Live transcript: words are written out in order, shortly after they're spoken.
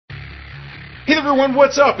Hey everyone,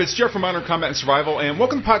 what's up? It's Jeff from Modern Combat and Survival, and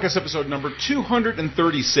welcome to podcast episode number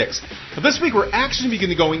 236. Now, this week we're actually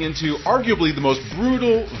beginning going into arguably the most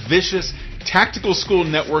brutal, vicious, tactical school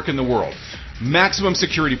network in the world. Maximum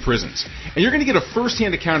security prisons. And you're going to get a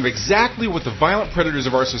first-hand account of exactly what the violent predators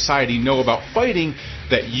of our society know about fighting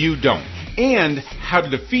that you don't, and how to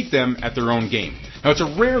defeat them at their own game. Now, it's a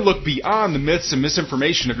rare look beyond the myths and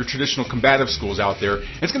misinformation of your traditional combative schools out there,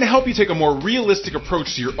 and it's going to help you take a more realistic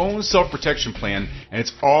approach to your own self-protection plan, and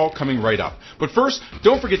it's all coming right up. But first,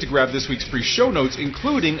 don't forget to grab this week's free show notes,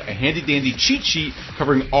 including a handy-dandy cheat sheet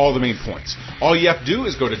covering all the main points. All you have to do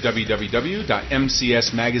is go to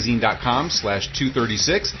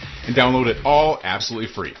www.mcsmagazine.com/236 and download it all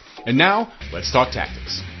absolutely free. And now, let's talk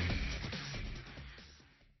tactics.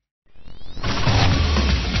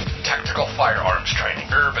 Tactical firearms training,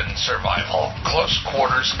 urban survival, close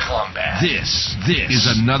quarters combat. This is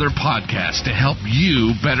another podcast to help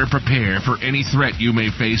you better prepare for any threat you may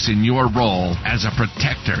face in your role as a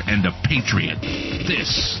protector and a patriot.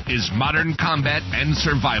 This is Modern Combat and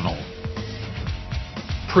Survival.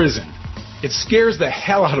 Prison. It scares the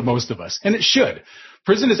hell out of most of us, and it should.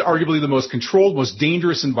 Prison is arguably the most controlled, most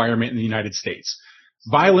dangerous environment in the United States.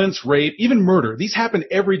 Violence, rape, even murder, these happen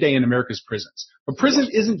every day in America's prisons. But prison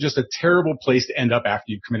isn't just a terrible place to end up after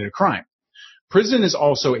you've committed a crime. Prison is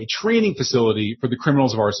also a training facility for the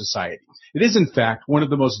criminals of our society. It is, in fact, one of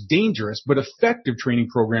the most dangerous but effective training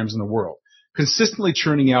programs in the world, consistently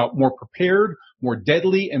churning out more prepared, more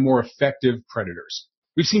deadly, and more effective predators.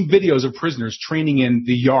 We've seen videos of prisoners training in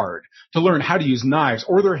the yard to learn how to use knives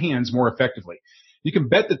or their hands more effectively. You can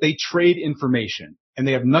bet that they trade information, and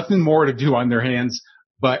they have nothing more to do on their hands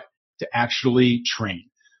but to actually train.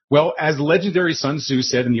 Well, as legendary Sun Tzu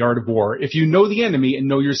said in The Art of War, if you know the enemy and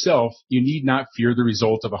know yourself, you need not fear the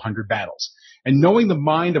result of 100 battles. And knowing the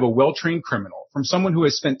mind of a well-trained criminal from someone who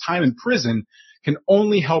has spent time in prison can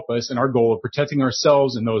only help us in our goal of protecting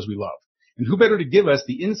ourselves and those we love. And who better to give us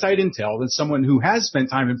the inside intel than someone who has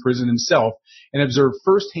spent time in prison himself and observed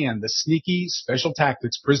firsthand the sneaky, special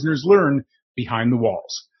tactics prisoners learn behind the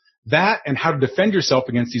walls. That and how to defend yourself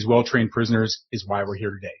against these well-trained prisoners is why we're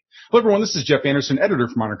here today. Hello, everyone. This is Jeff Anderson, editor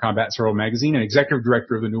for Modern Combat and Survival Magazine and executive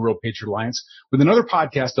director of the New World Patriot Alliance, with another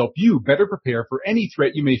podcast to help you better prepare for any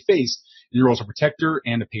threat you may face in your role as a protector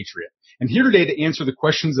and a patriot. And here today to answer the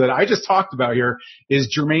questions that I just talked about here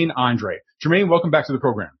is Jermaine Andre. Jermaine, welcome back to the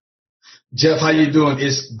program. Jeff, how you doing?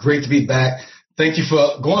 It's great to be back. Thank you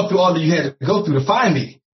for going through all that you had to go through to find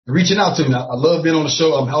me and reaching out to me. I love being on the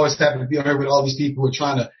show. I'm always happy to be on here with all these people who are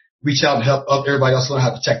trying to reach out and help everybody else learn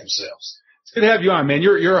how to protect themselves. It's good to have you on, man.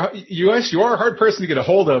 You are a hard person to get a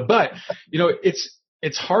hold of, but you know,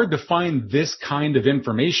 it's hard to find this kind of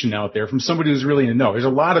information out there from somebody who's really in the know. There's a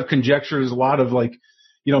lot of conjecture, there's a lot of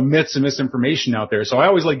myths and misinformation out there. So I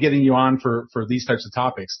always like getting you on for these types of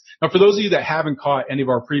topics. Now, for those of you that haven't caught any of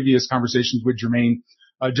our previous conversations with Jermaine,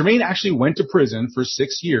 Jermaine actually went to prison for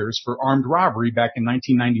 6 years for armed robbery back in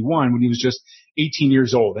 1991 when he was just 18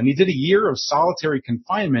 years old. And he did a year of solitary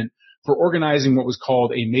confinement for organizing what was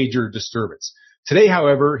called a major disturbance. Today,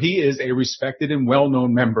 however, he is a respected and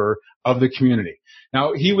well-known member of the community.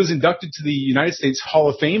 Now, he was inducted to the United States Hall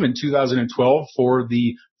of Fame in 2012 for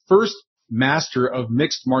the first Master of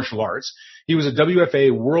Mixed Martial Arts. He was a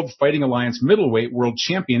WFA World Fighting Alliance middleweight world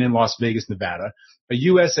champion in Las Vegas, Nevada, a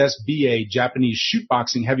USSBA Japanese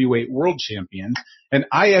shootboxing heavyweight world champion, an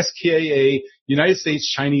ISKA United States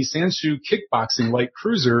Chinese Sanshou kickboxing light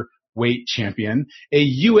cruiser weight champion, a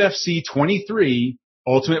UFC 23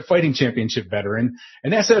 Ultimate Fighting Championship veteran,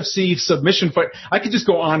 an SFC submission fight. I could just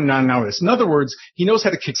go on and on and on with this. In other words, he knows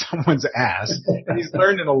how to kick someone's ass, and he's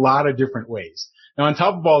learned in a lot of different ways. Now, on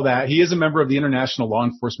top of all that, he is a member of the International Law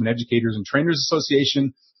Enforcement Educators and Trainers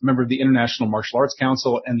Association, a member of the International Martial Arts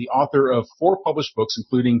Council, and the author of 4 published books,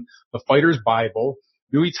 including The Fighter's Bible,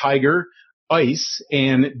 Muay Tiger, Ice,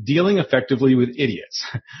 and Dealing Effectively with Idiots.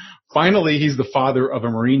 Finally, he's the father of a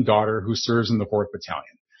Marine daughter who serves in the 4th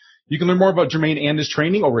Battalion. You can learn more about Jermaine and his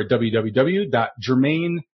training over at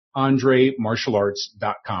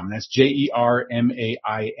www.jermaineandremartialarts.com. That's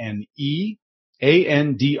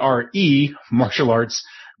JERMAINEANDRE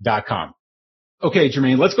martialarts.com. Okay,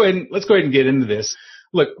 Jermaine, let's go ahead and get into this.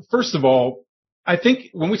 Look, first of all, I think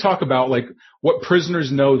when we talk about like what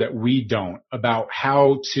prisoners know that we don't about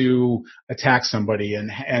how to attack somebody and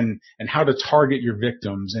how to target your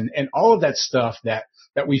victims and all of that stuff that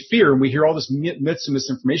we fear and we hear all this myths and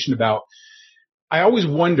misinformation about, I always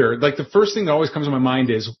wonder, like the first thing that always comes to my mind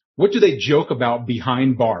is, what do they joke about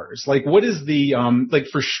behind bars? Like what is the, like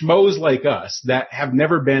for schmoes like us that have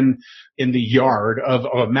never been in the yard of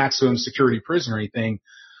a maximum security prison or anything,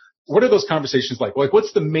 What are those conversations like? Like,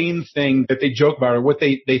 what's the main thing that they joke about, or what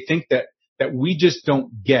they think that we just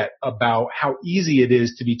don't get about how easy it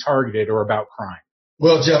is to be targeted or about crime?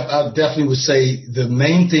 Well, Jeff, I definitely would say the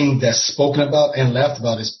main thing that's spoken about and laughed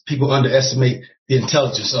about is people underestimate the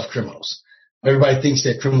intelligence of criminals. Everybody thinks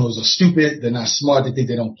that criminals are stupid. They're not smart. They think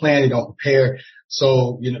they don't plan. They don't prepare.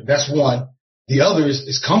 So, that's one. The other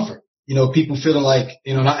is comfort. People feeling like,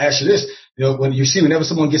 and I ask you this, whenever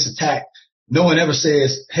someone gets attacked, no one ever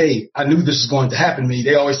says, hey, I knew this was going to happen to me.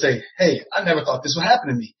 They always say, hey, I never thought this would happen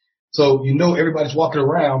to me. So, everybody's walking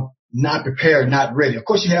around not prepared, not ready. Of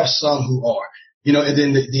course, you have some who are. And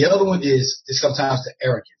then the other one is sometimes the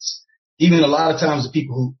arrogance. Even a lot of times the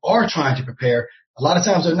people who are trying to prepare, a lot of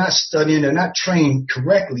times they're not studying, they're not trained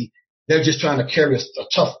correctly. They're just trying to carry a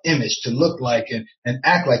tough image to look like and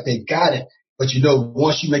act like they've got it. But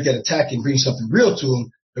once you make that attack and bring something real to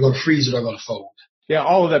them, they're going to freeze or they're going to fold. Yeah,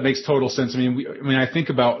 all of that makes total sense. I think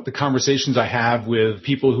about the conversations I have with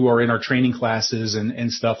people who are in our training classes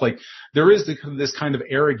and stuff. Like, there is this kind of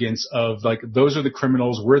arrogance of like, those are the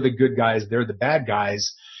criminals, we're the good guys, they're the bad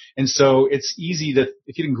guys. And so it's easy to,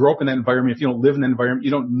 if you didn't grow up in that environment, if you don't live in that environment,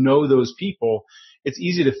 you don't know those people, it's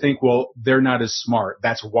easy to think, well, they're not as smart.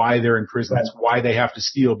 That's why they're in prison. That's why they have to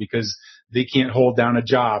steal, because they can't hold down a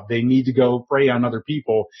job. They need to go prey on other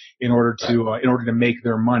people in order to make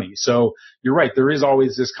their money. So you're right. There is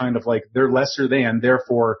always this kind of like, they're lesser than,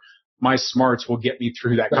 therefore my smarts will get me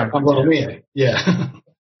through that kind of. I'm going to win. Yeah.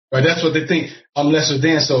 Right. That's what they think. I'm lesser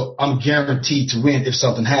than, so I'm guaranteed to win if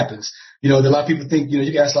something happens. A lot of people think, you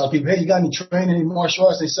can ask a lot of people, hey, you got any training in martial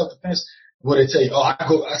arts, any self-defense? What they tell you? Oh,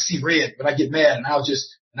 I see red, but I get mad and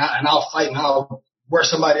I'll fight and I'll wear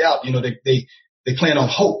somebody out. They plan on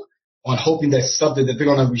hoping that something that they're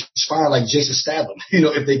going to respond like Jason Statham,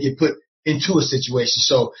 if they get put into a situation.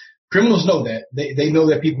 So criminals know that. They know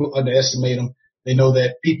that people underestimate them. They know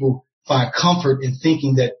that people find comfort in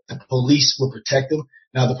thinking that the police will protect them.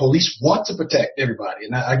 Now, the police want to protect everybody,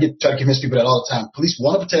 and I try to convince people that all the time. Police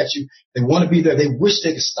want to protect you. They want to be there. They wish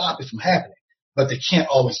they could stop it from happening, but they can't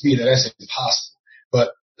always be there. That's impossible.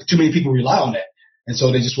 But too many people rely on that, and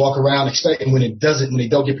so they just walk around expecting when they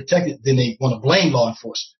don't get protected, then they want to blame law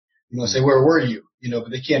enforcement. Say, where were you?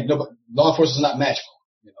 But they can't. Law enforcement is not magical.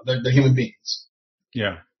 They're human beings.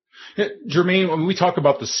 Yeah. Jermaine, when we talk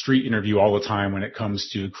about the street interview all the time when it comes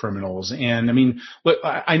to criminals, and look,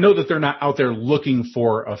 I know that they're not out there looking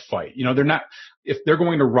for a fight. They're not, if they're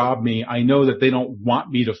going to rob me, I know that they don't want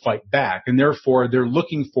me to fight back, and therefore they're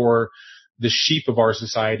looking for the sheep of our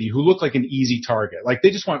society who look like an easy target. Like,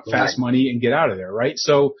 they just want fast money and get out of there, right?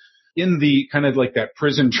 So in the kind of like that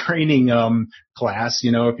prison training class,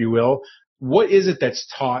 if you will, what is it that's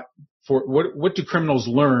taught for, what do criminals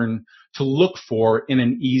learn to look for in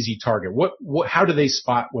an easy target? How do they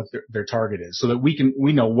spot what their target is so that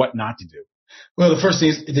we know what not to do? Well, the first thing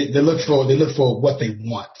is they look for what they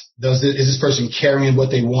want. Is this person carrying what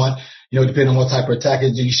they want? Depending on what type of attack it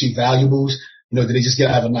is, do you see valuables? Do they just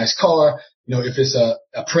get out of a nice car? If it's a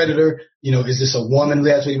predator, is this a woman who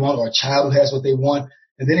has what they want or a child who has what they want?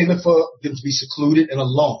 And then they look for them to be secluded and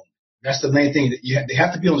alone. That's the main thing. They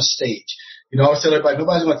have to be on the stage. I always tell everybody,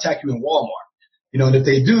 nobody's going to attack you in Walmart. And if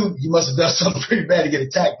they do, you must have done something pretty bad to get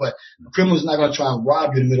attacked. But a criminal's not going to try and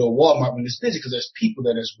rob you in the middle of Walmart when it's busy, because there's people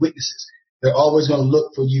there, there's witnesses. They're always going to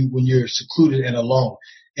look for you when you're secluded and alone.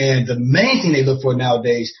 And the main thing they look for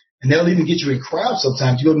nowadays, and they'll even get you in crowds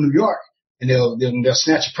sometimes. You go to New York, and they'll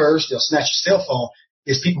snatch your purse, they'll snatch your cell phone.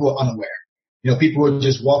 It's people who are unaware. People who are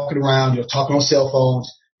just walking around, talking on cell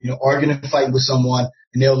phones, arguing and fighting with someone,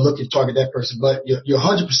 and they'll look and target that person. But you're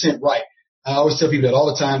 100% right. I always tell people that all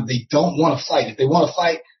the time. They don't want to fight. If they want to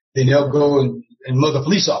fight, then they'll go and mug a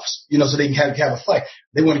police officer, so they can have a fight.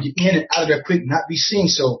 They want to get in and out of there quick, not be seen.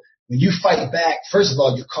 So when you fight back, first of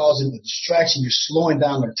all, you're causing a distraction. You're slowing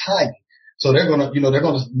down their timing. So they're going to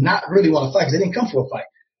not really want to fight because they didn't come for a fight.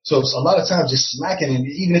 So it's a lot of times just smacking, and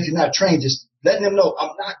even if you're not trained, just letting them know,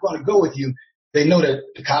 I'm not going to go with you. They know that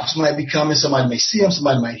the cops might be coming. Somebody may see them.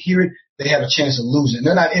 Somebody might hear it. They have a chance of losing.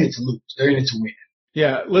 They're not in it to lose. They're in it to win.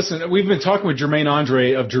 Yeah, listen, we've been talking with Jermaine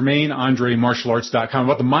Andre of JermaineAndreMartialArts.com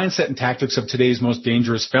about the mindset and tactics of today's most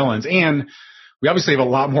dangerous felons. And we obviously have a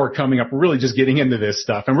lot more coming up. We're really just getting into this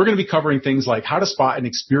stuff. And we're going to be covering things like how to spot an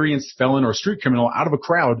experienced felon or street criminal out of a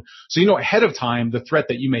crowd so you know ahead of time the threat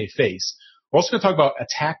that you may face. We're also going to talk about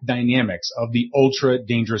attack dynamics of the ultra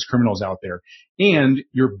dangerous criminals out there and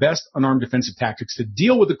your best unarmed defensive tactics to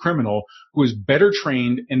deal with a criminal who is better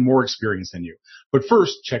trained and more experienced than you. But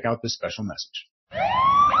first, check out this special message.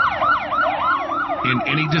 In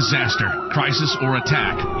any disaster, crisis, or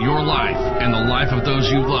attack, your life and the life of those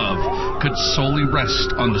you love could solely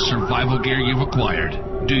rest on the survival gear you've acquired.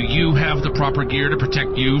 Do you have the proper gear to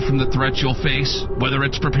protect you from the threats you'll face? Whether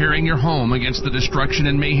it's preparing your home against the destruction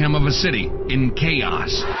and mayhem of a city in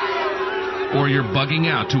chaos, or you're bugging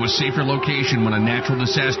out to a safer location when a natural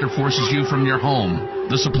disaster forces you from your home,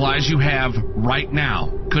 the supplies you have right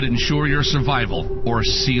now could ensure your survival or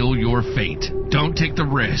seal your fate. Don't take the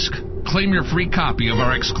risk. Claim your free copy of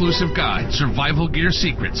our exclusive guide, Survival Gear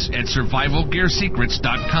Secrets, at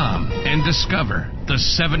survivalgearsecrets.com and discover the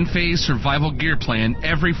 7-phase survival gear plan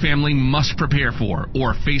every family must prepare for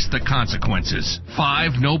or face the consequences.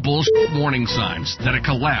 5 no bullshit warning signs that a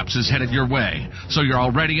collapse is headed your way, so you're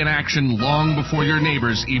already in action long before your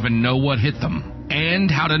neighbors even know what hit them. And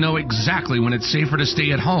how to know exactly when it's safer to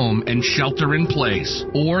stay at home and shelter in place,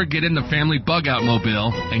 or get in the family bug-out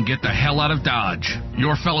mobile and get the hell out of Dodge.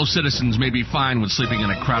 Your fellow citizens may be fine with sleeping in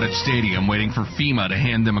a crowded stadium waiting for FEMA to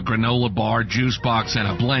hand them a granola bar, juice box, and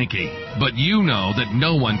a blankie. But you know that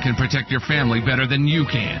no one can protect your family better than you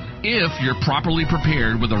can, if you're properly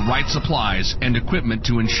prepared with the right supplies and equipment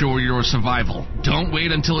to ensure your survival. Don't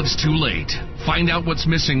wait until it's too late. Find out what's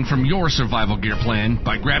missing from your survival gear plan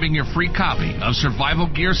by grabbing your free copy of Survival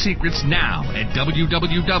Gear Secrets now at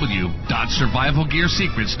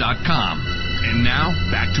www.survivalgearsecrets.com. And now,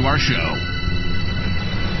 back to our show.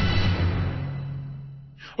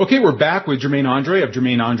 Okay, we're back with Jermaine Andre of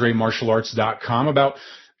JermaineAndreMartialArts.com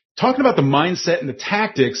talking about the mindset and the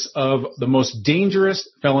tactics of the most dangerous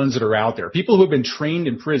felons that are out there. People who have been trained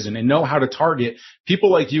in prison and know how to target people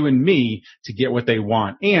like you and me to get what they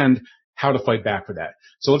want and how to fight back for that.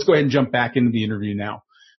 So let's go ahead and jump back into the interview now.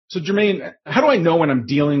 So Jermaine, how do I know when I'm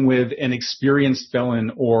dealing with an experienced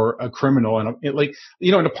felon or a criminal? And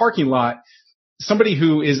in a parking lot, somebody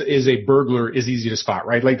who is a burglar is easy to spot,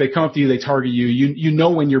 right? Like they come up to you, they target you, you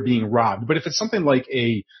know when you're being robbed. But if it's something like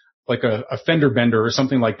a fender bender or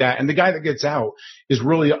something like that, and the guy that gets out is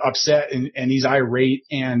really upset and he's irate,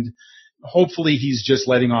 and hopefully he's just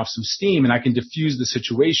letting off some steam and I can diffuse the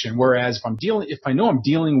situation. Whereas if I know I'm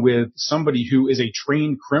dealing with somebody who is a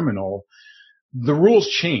trained criminal, the rules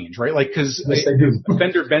change, right? Like, cause yes, a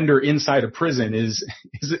fender bender inside a prison is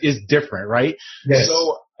different, right? Yes.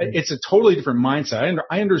 So it's a totally different mindset.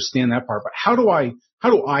 I understand that part, but how do I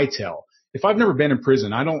tell? If I've never been in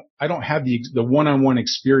prison, I don't have the one-on-one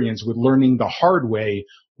experience with learning the hard way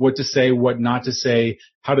what to say, what not to say,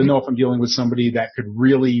 how to know if I'm dealing with somebody that could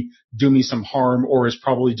really do me some harm or is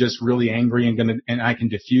probably just really angry and I can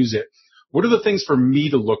diffuse it. What are the things for me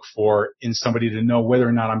to look for in somebody to know whether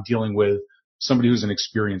or not I'm dealing with somebody who's an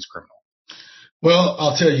experienced criminal? Well,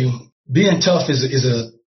 I'll tell you, being tough is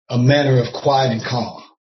a manner of quiet and calm.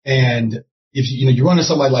 And if you run into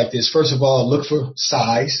somebody like this, first of all, look for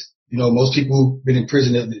size. Most people who've been in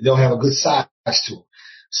prison, they don't have a good size to them.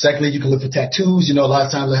 Secondly, you can look for tattoos. A lot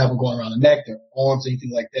of times they have them going around the neck, their arms,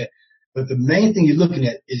 anything like that. But the main thing you're looking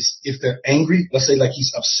at is if they're angry, let's say like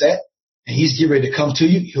he's upset and he's getting ready to come to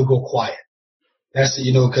you, he'll go quiet. That's,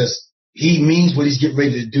 because he means what he's getting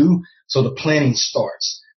ready to do. So the planning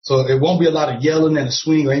starts. So it won't be a lot of yelling and a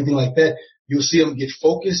swing or anything like that. You'll see him get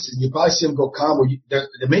focused and you'll probably see him go calm, or there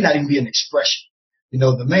may not even be an expression.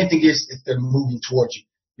 The main thing is if they're moving towards you.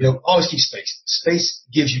 Always keep space. Space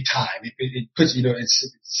gives you time. It puts, it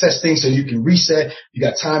sets things so you can reset. You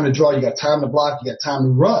got time to draw. You got time to block. You got time to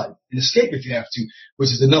run and escape if you have to, which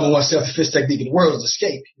is the number one self-defense technique in the world is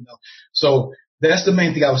escape, So that's the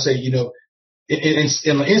main thing I would say, in the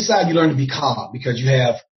inside, you learn to be calm because you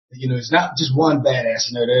have, it's not just one badass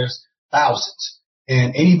in there. There's thousands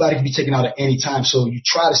and anybody can be taken out at any time. So you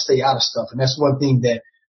try to stay out of stuff. And that's one thing that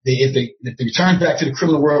if they return back to the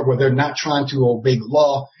criminal world where they're not trying to obey the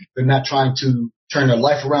law, they're not trying to turn their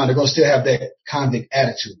life around, they're going to still have that convict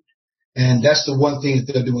attitude. And that's the one thing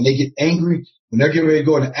that they'll do. When they get angry, when they're getting ready to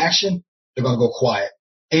go into action, they're going to go quiet.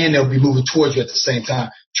 And they'll be moving towards you at the same time,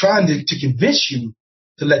 trying to convince you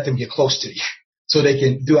to let them get close to you so they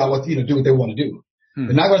can do what they want to do.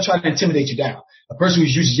 They're not going to try to intimidate you down. A person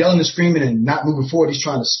who's used to yelling and screaming and not moving forward, he's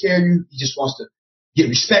trying to scare you. He just wants to get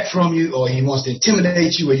respect from you, or he wants to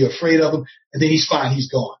intimidate you, or you're afraid of him, and then he's fine, he's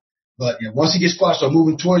gone. But once he gets quiet, start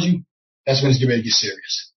moving towards you, that's when he's getting ready to get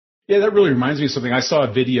serious. Yeah, that really reminds me of something. I saw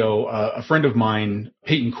a video, a friend of mine,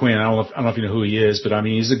 Peyton Quinn, I don't know if you know who he is, but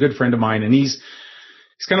he's a good friend of mine, and he's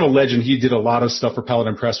kind of a legend. He did a lot of stuff for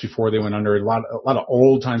Paladin Press before they went under, a lot of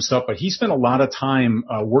old time stuff, but he spent a lot of time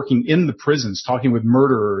working in the prisons, talking with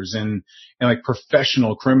murderers and like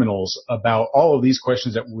professional criminals about all of these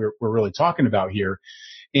questions that we're really talking about here.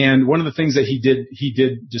 And one of the things that he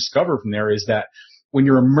did discover from there is that when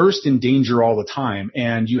you're immersed in danger all the time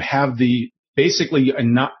and you have the basically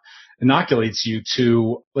inoculates you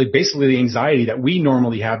to like basically the anxiety that we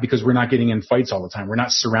normally have because we're not getting in fights all the time. We're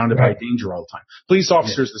not surrounded by danger all the time. Police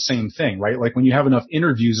officers, the same thing, right? Like when you have enough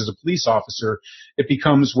interviews as a police officer, it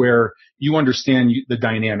becomes where you understand the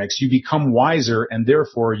dynamics. You become wiser, and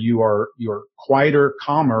therefore you're quieter,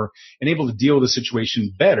 calmer, and able to deal with the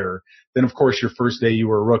situation better than, of course, your first day you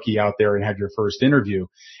were a rookie out there and had your first interview.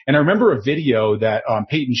 And I remember a video that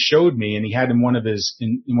Peyton showed me, and he had in one of his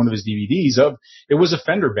DVDs of, it was a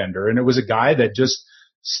fender bender, and it was a guy that just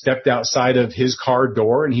stepped outside of his car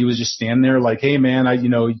door, and he was just standing there like, hey man,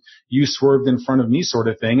 you swerved in front of me sort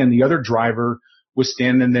of thing. And the other driver was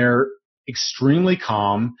standing there extremely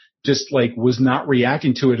calm, just like was not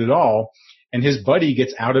reacting to it at all. And his buddy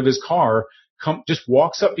gets out of his car, just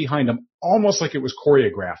walks up behind him almost like it was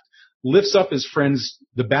choreographed, lifts up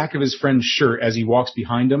the back of his friend's shirt as he walks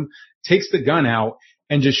behind him, takes the gun out,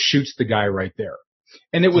 and just shoots the guy right there.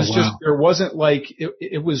 And it was there wasn't like,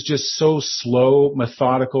 it was just so slow,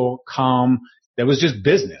 methodical, calm. That was just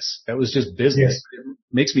business. Yes. It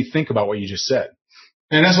makes me think about what you just said.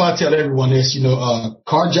 And that's why I tell everyone this,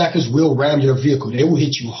 carjackers will ram your vehicle. They will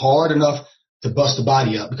hit you hard enough to bust the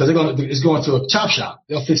body up because it's going to a chop shop.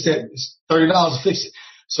 They'll fix that. It's $30 to fix it.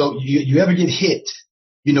 So you ever get hit,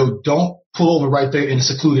 don't pull over right there in a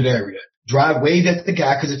secluded area. Wave at the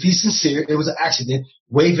guy, because if he's sincere, it was an accident,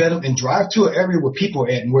 wave at him and drive to an area where people are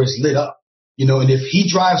at and where it's lit up. And if he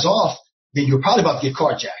drives off, then you're probably about to get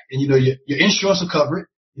carjacked. And, your insurance will cover it.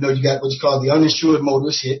 You got what you call the uninsured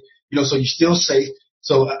motorist hit, so you're still safe.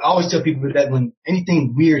 So I always tell people that when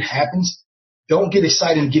anything weird happens, don't get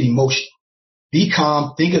excited and get emotional. Be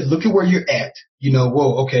calm. Look at where you're at.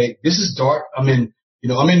 Whoa, okay, this is dark. I'm in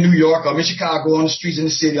New York. I'm in Chicago on the streets in the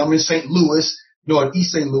city. I'm in St. Louis, in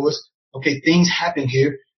East St. Louis. Okay, things happen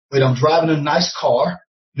here, but I'm driving a nice car.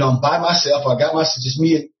 I'm by myself. I got just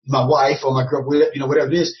me and my wife or my girl,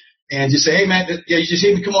 whatever it is. And just say, hey man, you just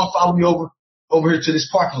hit me. Come on, follow me over here to this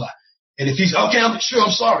parking lot. And if he's, okay, I'm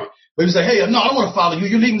sorry. But he's like, hey, no, I don't want to follow you.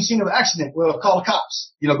 You're leaving the scene of an accident. Well, call the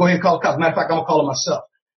cops. Go ahead and call the cops. Matter of fact, I'm going to call them myself.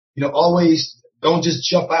 Always don't just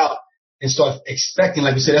jump out and start expecting,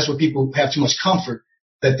 like we said, that's where people have too much comfort,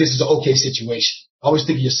 that this is an okay situation. Always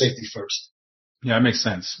think of your safety first. Yeah, it makes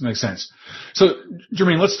sense. So,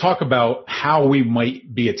 Jermaine, let's talk about how we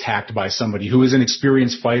might be attacked by somebody who is an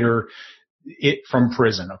experienced fighter from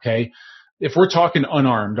prison, okay? If we're talking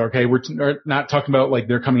unarmed, okay, we're not talking about like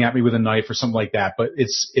they're coming at me with a knife or something like that, but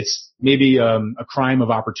it's maybe a crime of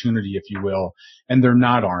opportunity, if you will, and they're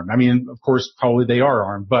not armed. I mean, of course, probably they are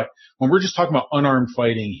armed, but when we're just talking about unarmed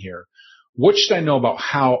fighting here, what should I know about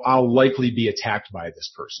how I'll likely be attacked by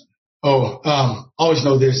this person? Always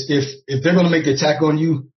know this. If they're going to make the attack on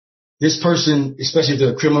you, this person, especially if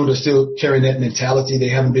they're a criminal, they're still carrying that mentality. They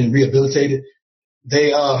haven't been rehabilitated. They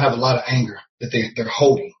have a lot of anger that they're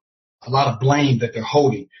holding, a lot of blame that they're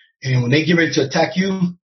holding. And when they get ready to attack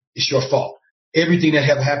you, it's your fault. Everything that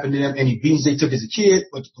ever happened to them, any beatings they took as a kid,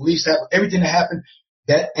 what the police have, everything that happened,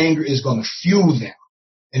 that anger is going to fuel them.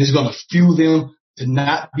 And it's going to fuel them to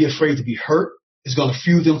not be afraid to be hurt. It's going to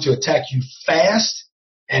fuel them to attack you fast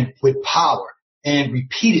and with power and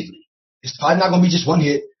repeatedly. It's probably not going to be just one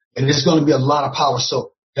hit, and it's going to be a lot of power.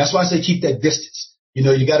 So that's why I say keep that distance. You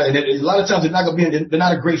gotta, and a lot of times they're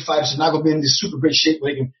not a great fighter, so they're not going to be in this super great shape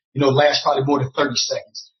where they can, last probably more than 30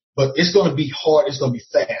 seconds. But it's going to be hard. It's going to be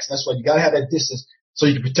fast. That's why you got to have that distance so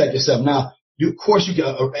you can protect yourself. Now, of course,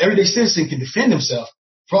 everyday citizen can defend himself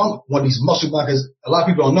from one of these muscle because a lot of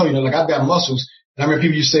people don't know, like I've got muscles. And I remember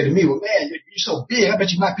people used to say to me, well, man, you're so big. I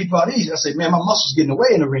bet you knock people out easy. I say, man, my muscles getting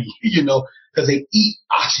away in the ring, because they eat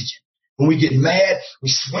oxygen. When we get mad,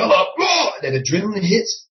 we swell up, that adrenaline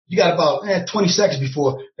hits. You got about 20 seconds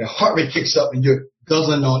before the heart rate kicks up and you're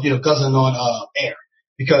guzzling on air.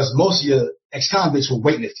 Because most of your ex-convicts were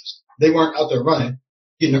weightlifters. They weren't out there running,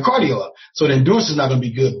 getting their cardio up. So the endurance is not going to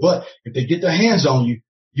be good. But if they get their hands on you,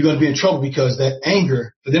 you're going to be in trouble because that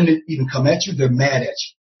anger, for them to even come at you, they're mad at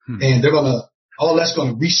you. And all that's going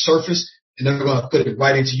to resurface and they're going to put it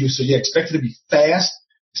right into you. So yeah, expect it to be fast,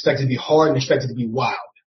 expect it to be hard, and expect it to be wild.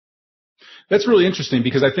 That's really interesting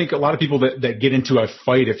because I think a lot of people that get into a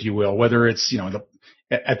fight, if you will, whether it's,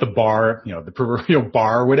 at the bar, the proverbial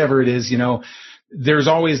bar, whatever it is, there's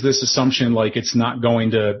always this assumption like it's not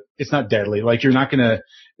deadly. Like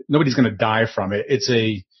nobody's going to die from it.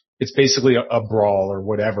 It's basically a brawl or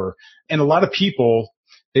whatever. And a lot of people,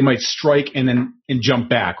 they might strike and jump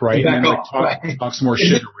back, right? And then talk some more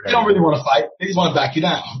shit or whatever. They don't really want to fight. They just want to back you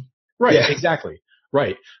down. Right. Yeah. Exactly.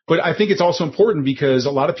 Right. But I think it's also important because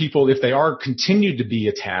a lot of people, if they are continued to be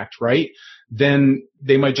attacked, right, then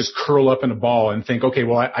they might just curl up in a ball and think, okay,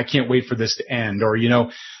 well, I can't wait for this to end. Or,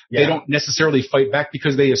 they don't necessarily fight back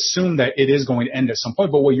because they assume that it is going to end at some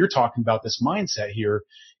point. But what you're talking about, this mindset here,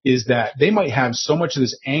 is that they might have so much of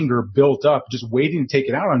this anger built up, just waiting to take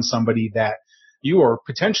it out on somebody, that you are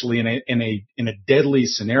potentially in a deadly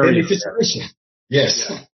scenario. Deadly situation.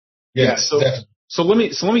 Yes. Yeah. Yes. So let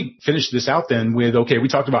me finish this out then with, okay, we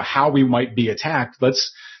talked about how we might be attacked.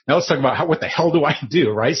 Let's talk about what the hell do I do,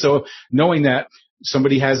 right? So knowing that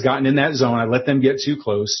somebody has gotten in that zone, I let them get too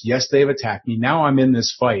close. Yes, they've attacked me. Now I'm in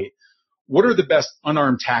this fight. What are the best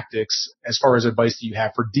unarmed tactics as far as advice that you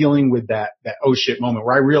have for dealing with that oh shit moment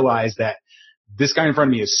where I realize that this guy in front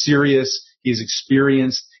of me is serious, he is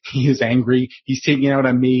experienced, he is angry, he's taking it out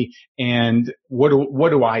on me, and what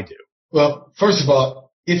do I do? Well, first of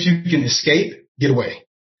all, if you can escape, get away.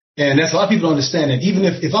 And that's a lot of people don't understand that. Even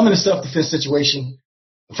if I'm in a self-defense situation,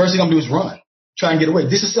 the first thing I'm going to do is run, try and get away.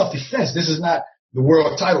 This is self-defense. This is not the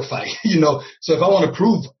world title fight, So if I want to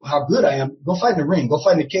prove how good I am, go fight in the ring. Go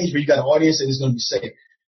fight in the cage where you got an audience and it's going to be safe.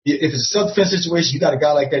 If it's a self-defense situation, you got a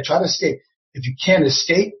guy like that, try to escape. If you can't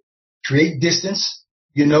escape, create distance,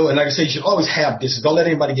 and like I said, you should always have distance. Don't let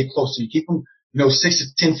anybody get close to you. Keep them, 6 to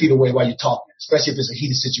 10 feet away while you're talking, especially if it's a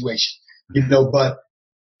heated situation, but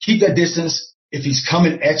keep that distance. If he's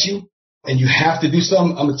coming at you and you have to do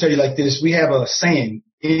something, I'm going to tell you like this. We have a saying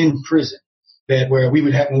in prison that where we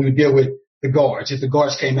would deal with the guards, if the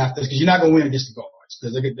guards came after us, because you're not going to win against the guards,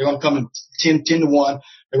 because they're going to come in 10 to 1.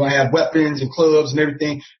 They're going to have weapons and clubs and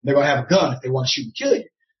everything. They're going to have a gun if they want to shoot and kill you.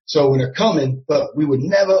 So when they're coming, but we would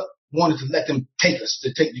never wanted to let them take us.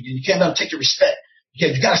 You can't let them take your respect. You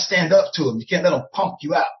got to stand up to them. You can't let them pump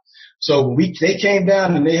you out. So when they came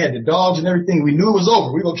down and they had the dogs and everything, we knew it was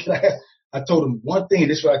over. We were going to get. I told them one thing, and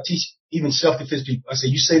this is what I teach even self-defense people. I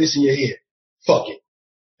said, you say this in your head, fuck it.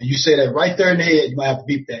 And you say that right there in the head, you might have to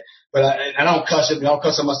beep that. But I don't cuss it. I don't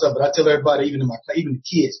cuss on myself, but I tell everybody, even the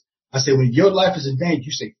kids, I say, when your life is in danger,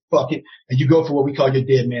 you say, fuck it. And you go for what we call your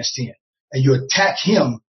dead man's 10. And you attack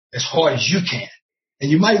him as hard as you can. And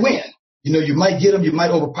you might win. You might get him, you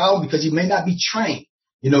might overpower him because he may not be trained.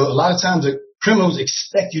 A lot of times the criminals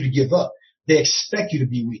expect you to give up. They expect you to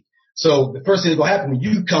be weak. So the first thing that's going to happen when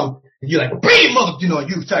you come and you're like, bam, mother,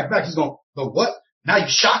 you attack back, he's going to go, what? Now you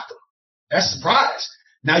shocked him. That's a surprise.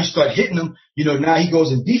 Now you start hitting him, now he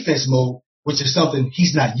goes in defense mode, which is something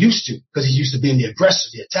he's not used to because he's used to being the aggressor,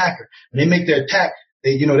 the attacker. When they make their attack,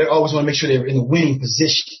 they always want to make sure they're in a winning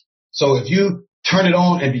position. So if you turn it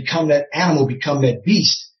on and become that animal, become that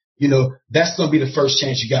beast, that's going to be the first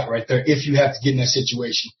chance you got right there if you have to get in that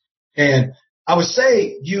situation. And I would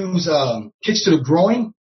say use kicks to the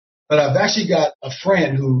groin, but I've actually got a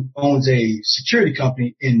friend who owns a security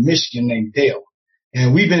company in Michigan named Dale.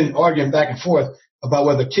 And we've been arguing back and forth about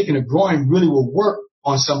whether kicking the groin really will work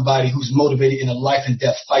on somebody who's motivated in a life and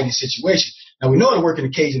death fighting situation. Now, we know it'll work in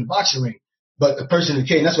the cage in the boxing ring, but the person in the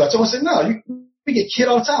cage, and that's what I told him, I said, no, we get killed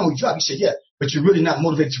all the time when we drop. He said, yeah, but you're really not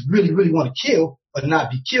motivated to really, really want to kill, but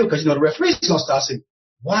not be killed because, the referee's going to start saying,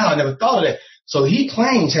 wow, I never thought of that. So he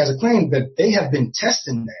has a claim that they have been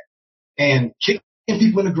testing that and kicking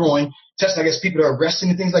people in the groin, testing, I guess, people that are arresting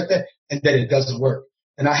and things like that, and that it doesn't work.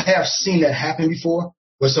 And I have seen that happen before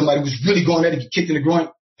where somebody was really going there to get kicked in the groin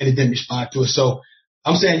and it didn't respond to it. So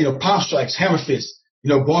I'm saying, palm strikes, hammer fists,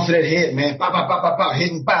 going for that head, man, bow, bow, bow, bow, bow,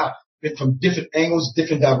 hit and bow from different angles,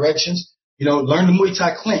 different directions. Learn the Muay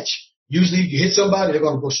Thai clinch. Usually you hit somebody, they're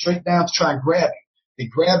going to go straight down to try and grab you. They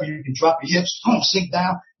grab you, you can drop your hips, boom, sink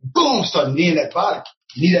down, boom, start kneeing that body.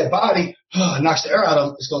 You knee that body, knocks the air out of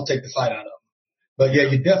them, it's going to take the fight out of them. But yeah,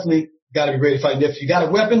 you definitely got to be ready to fight. And if you got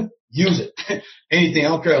a weapon, use it. Anything, I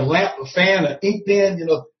don't care, a lamp, a fan, an ink pen,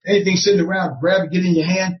 anything sitting around, grab it, get it in your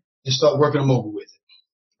hand, and start working them over with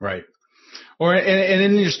it. Right. Or, and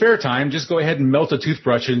in your spare time, just go ahead and melt a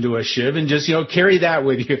toothbrush into a shiv and just, carry that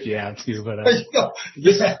with you if you have to. But,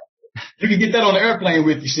 you can get that on the airplane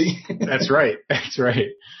with you, see? That's right. That's right.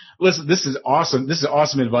 Listen, this is awesome. This is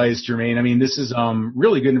awesome advice, Jermaine. I mean, this is,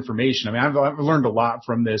 really good information. I mean, I've learned a lot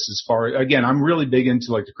from this as far, again, I'm really big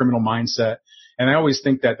into like the criminal mindset. And I always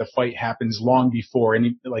think that the fight happens long before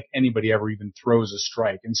anybody ever even throws a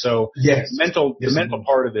strike. And so the mental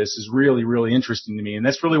part of this is really, really interesting to me. And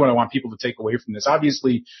that's really what I want people to take away from this.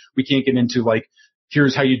 Obviously, we can't get into like,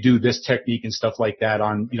 here's how you do this technique and stuff like that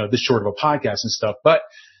on, this short of a podcast and stuff. But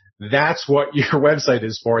that's what your website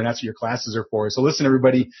is for, and that's what your classes are for. So listen,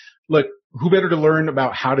 everybody, look, who better to learn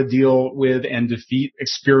about how to deal with and defeat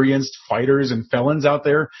experienced fighters and felons out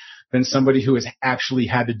there than somebody who has actually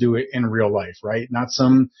had to do it in real life, right? Not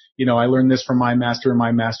some, I learned this from my master and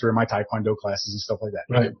my Taekwondo classes and stuff like that.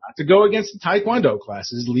 Right. Not to go against the Taekwondo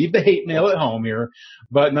classes, leave the hate mail at home here.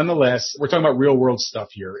 But nonetheless, we're talking about real world stuff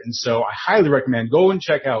here. And so I highly recommend go and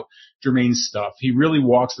check out Jermaine's stuff. He really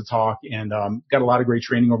walks the talk and got a lot of great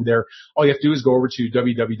training over there. All you have to do is go over to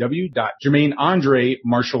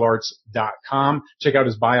www.jermaineandremartialarts.com. Check out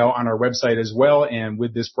his bio on our website as well and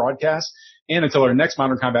with this broadcast. And until our next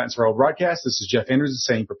Modern Combat and Survival broadcast, this is Jeff Anderson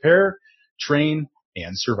saying prepare, train,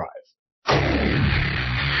 and survive.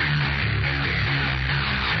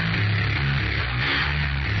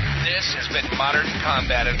 This has been Modern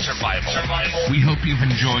Combat and Survival. We hope you've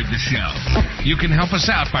enjoyed the show. You can help us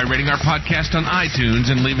out by rating our podcast on iTunes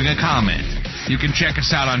and leaving a comment. You can check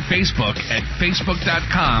us out on Facebook at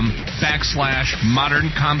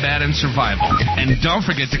facebook.com/Modern Combat and Survival. And don't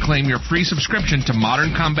forget to claim your free subscription to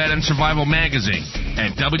Modern Combat and Survival magazine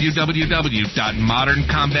at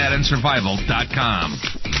www.moderncombatandsurvival.com.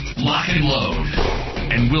 Lock and load.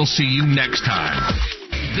 And we'll see you next time.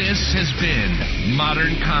 This has been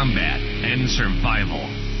Modern Combat and Survival.